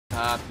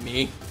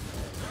Me.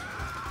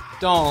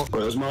 Don't. Were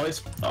those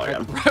mollies? Oh,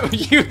 yeah.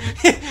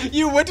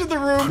 you went to the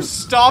room,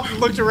 stopped,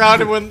 looked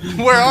around, and went,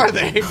 where are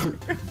they?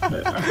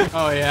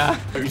 Oh, yeah.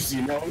 Have you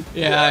seen that one?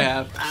 Yeah, I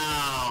have.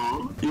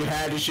 Ow! You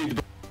had to shoot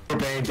the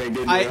bang thing,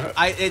 didn't you?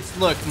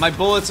 Look, my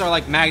bullets are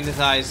like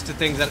magnetized to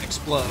things that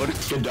explode.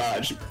 Good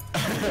dodge.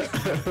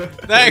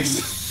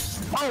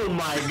 Thanks. Oh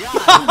my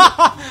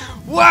god!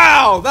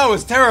 Wow, that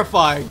was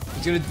terrifying.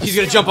 He's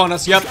gonna jump on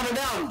us. Yep. Coming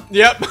down.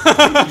 Yep. He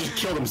just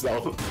killed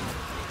himself.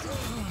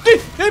 Hey,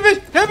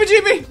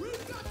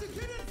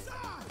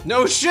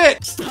 no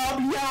shit! Stop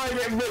yelling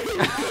at me!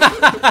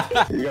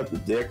 You got the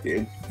dick,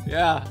 dude.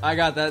 Yeah, I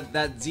got that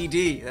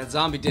ZD, that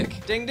zombie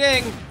dick. Ding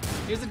ding!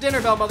 Here's the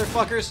dinner bell,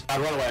 motherfuckers.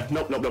 Run away.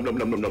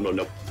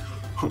 Nope.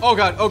 Oh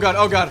god, oh god,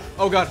 oh god,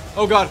 oh god,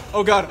 oh god,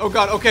 oh god, oh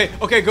god,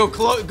 okay,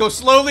 go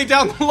slowly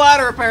down the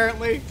ladder,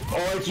 apparently.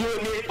 Oh, it's you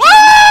and me.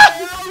 Ah!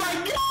 Oh my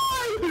god!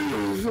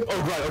 Oh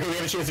god, okay, we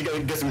have a chance to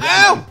get some.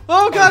 Ow!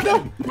 Oh god,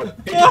 no!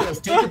 Take your pills,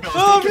 take your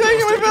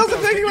pills,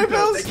 I'm taking my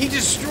pills! He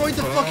destroyed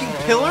the fucking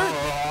pillar?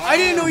 I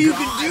didn't know you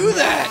could do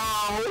that!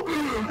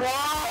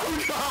 Wow,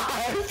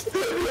 guys!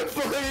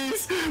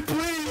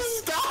 Please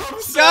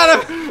stop!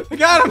 Got him! I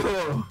got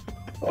him!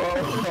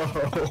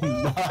 Oh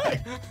my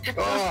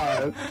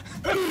god!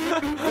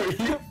 Are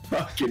you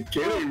fucking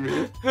kidding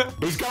me?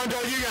 He's going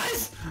towards you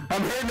guys!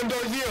 I'm heading him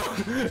towards you!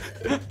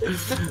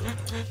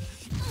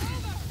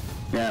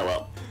 Yeah,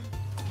 well.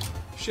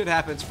 Shit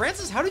happens.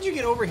 Francis, how did you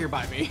get over here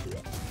by me?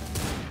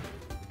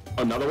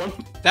 Another one?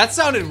 That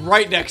sounded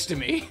right next to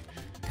me.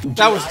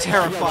 That was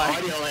terrifying.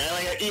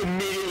 I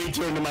immediately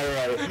turned to my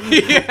right.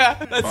 Yeah,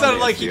 that sounded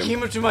like he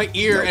came up to my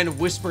ear and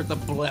whispered the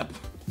blip.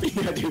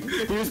 Yeah, dude,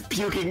 he was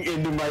puking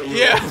into my ear.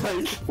 Yeah.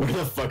 Like, where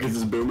the fuck is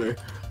this boomer?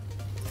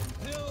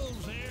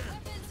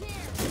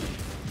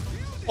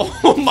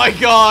 Oh my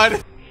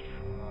god.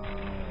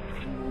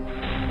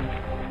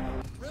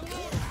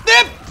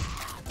 Dip!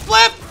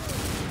 Flip!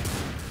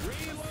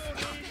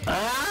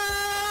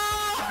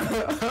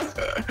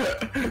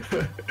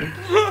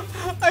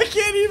 I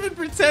can't even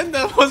pretend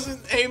that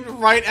wasn't aimed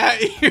right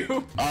at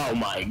you. Oh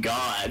my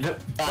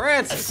god.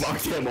 Francis. I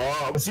fucked him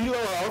up. Was he low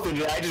health or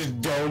did I just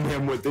dome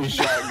him with this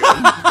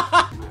shotgun?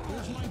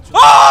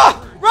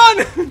 Ah! Run!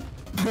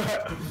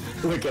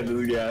 Look at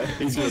this guy.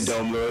 He's gonna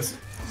dome Lewis.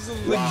 This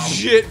is a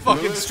legit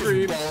fucking Lewis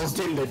scream. just balls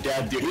him to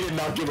death, dude. He did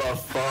not give a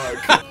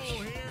fuck.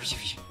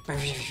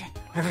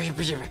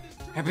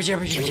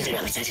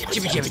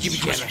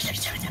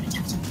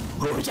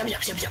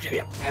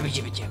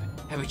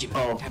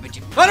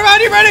 Run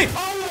around, you ready?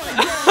 Oh my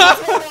god,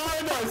 what's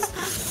behind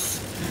us?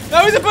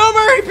 That was a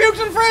boomer! He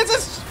puked on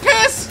Francis!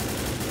 Piss!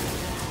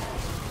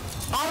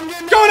 I'm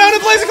getting Going out in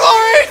a blaze of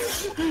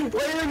glory!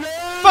 Later,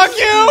 man. Fuck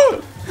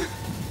you!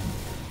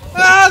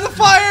 Ah, the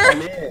fire!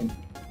 I'm in.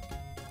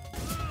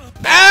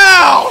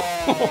 Ow!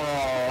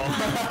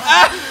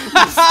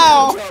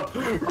 Ow!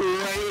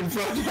 Right in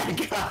front of that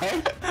guy.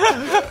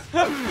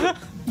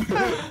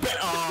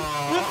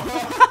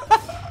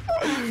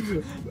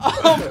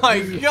 Oh my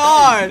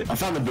god! I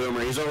found the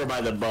boomer. He's over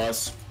by the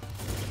bus.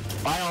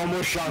 I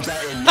almost shot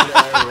that in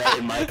midair right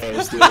in my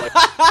face, dude. Like,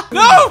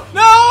 No!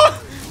 No!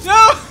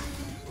 No!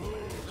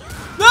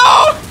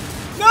 No!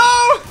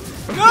 No!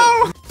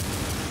 No!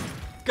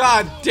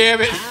 God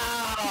damn it!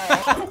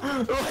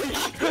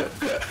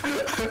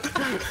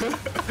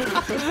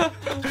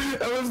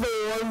 that was the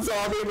one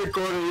zombie in the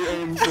corner you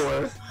aimed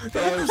for.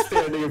 That I was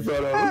standing in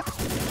front of.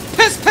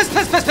 Piss! Piss!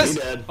 Piss! Piss! Piss!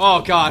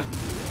 Oh god!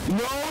 No!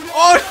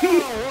 Oh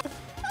no!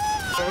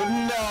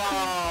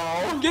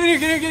 Oh no! Get in here!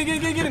 Get in! Get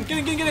in! Get in! Get in! Get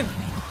in! Get in! Get in!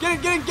 Get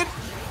in! Get in! Get in!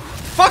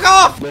 Fuck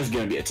off! There's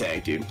gonna be a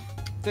tank, dude.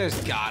 There's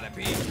gotta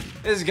be.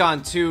 This has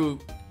gone too.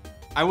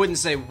 I wouldn't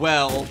say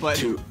well, but.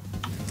 Too.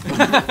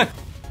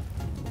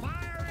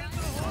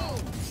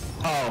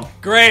 Oh.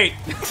 Great!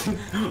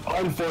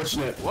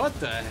 Unfortunate. What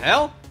the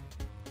hell?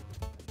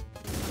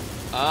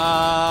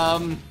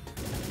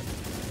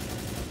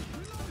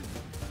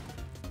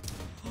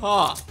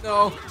 Huh,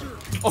 no.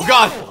 Oh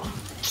god!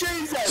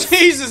 Jesus!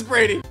 Jesus,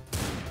 Brady!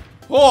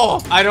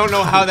 Oh, I don't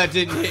know how that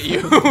didn't hit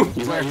you.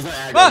 He's not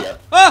active yet.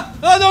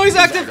 Oh, no, he's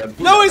active!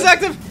 No, he's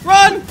active!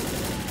 Run!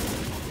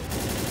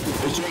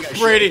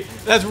 Brady,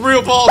 that's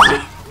real ballsy.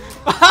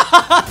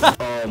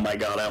 Oh my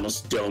god, I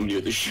almost domed you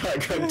with the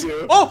shotgun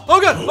too. Oh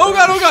god, oh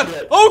god, oh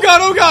god, oh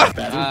god, oh god!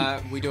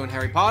 We doing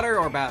Harry Potter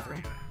or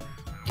bathroom?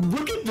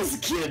 Look at this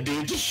kid,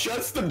 dude, just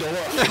shuts the door.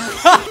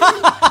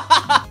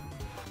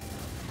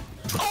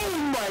 Oh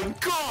my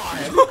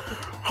god!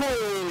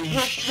 Holy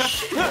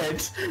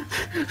shit!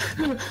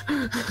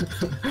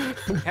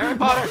 Harry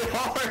Potter!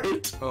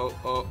 Oh,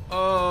 oh,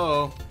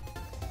 oh.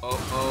 Oh,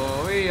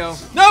 oh, yo.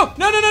 No!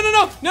 No, no, no, no,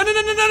 no! No, no,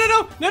 no, no, no, no,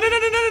 no! No, no, no,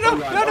 no, no, no,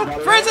 no, no!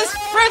 Francis!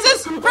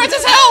 Francis!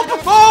 Francis, help!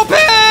 Oh,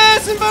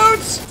 piss and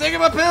boots! Taking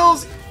my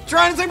pills!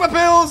 Trying to take my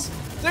pills!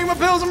 Taking my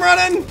pills, I'm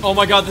running! Oh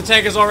my god, the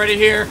tank is already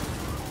here.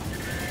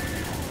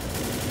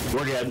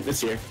 We're good.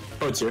 It's here.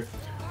 Oh, it's here.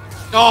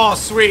 Oh,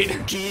 sweet.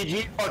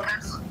 GG,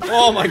 fuckers.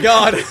 Oh my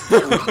god.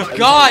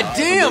 God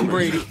damn,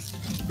 Brady.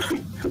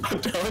 I'm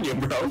telling you,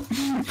 bro.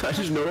 I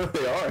just know what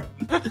they are.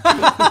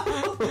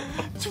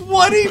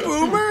 20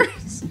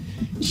 boomers?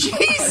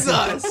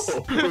 Jesus!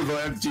 We're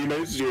going to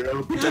teammates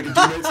 0. We're taking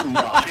teammates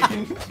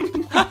 9.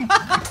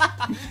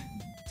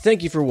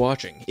 Thank you for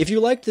watching. If you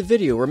liked the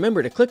video,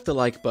 remember to click the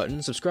like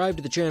button, subscribe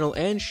to the channel,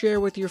 and share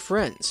with your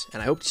friends.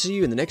 And I hope to see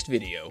you in the next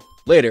video.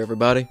 Later,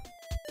 everybody.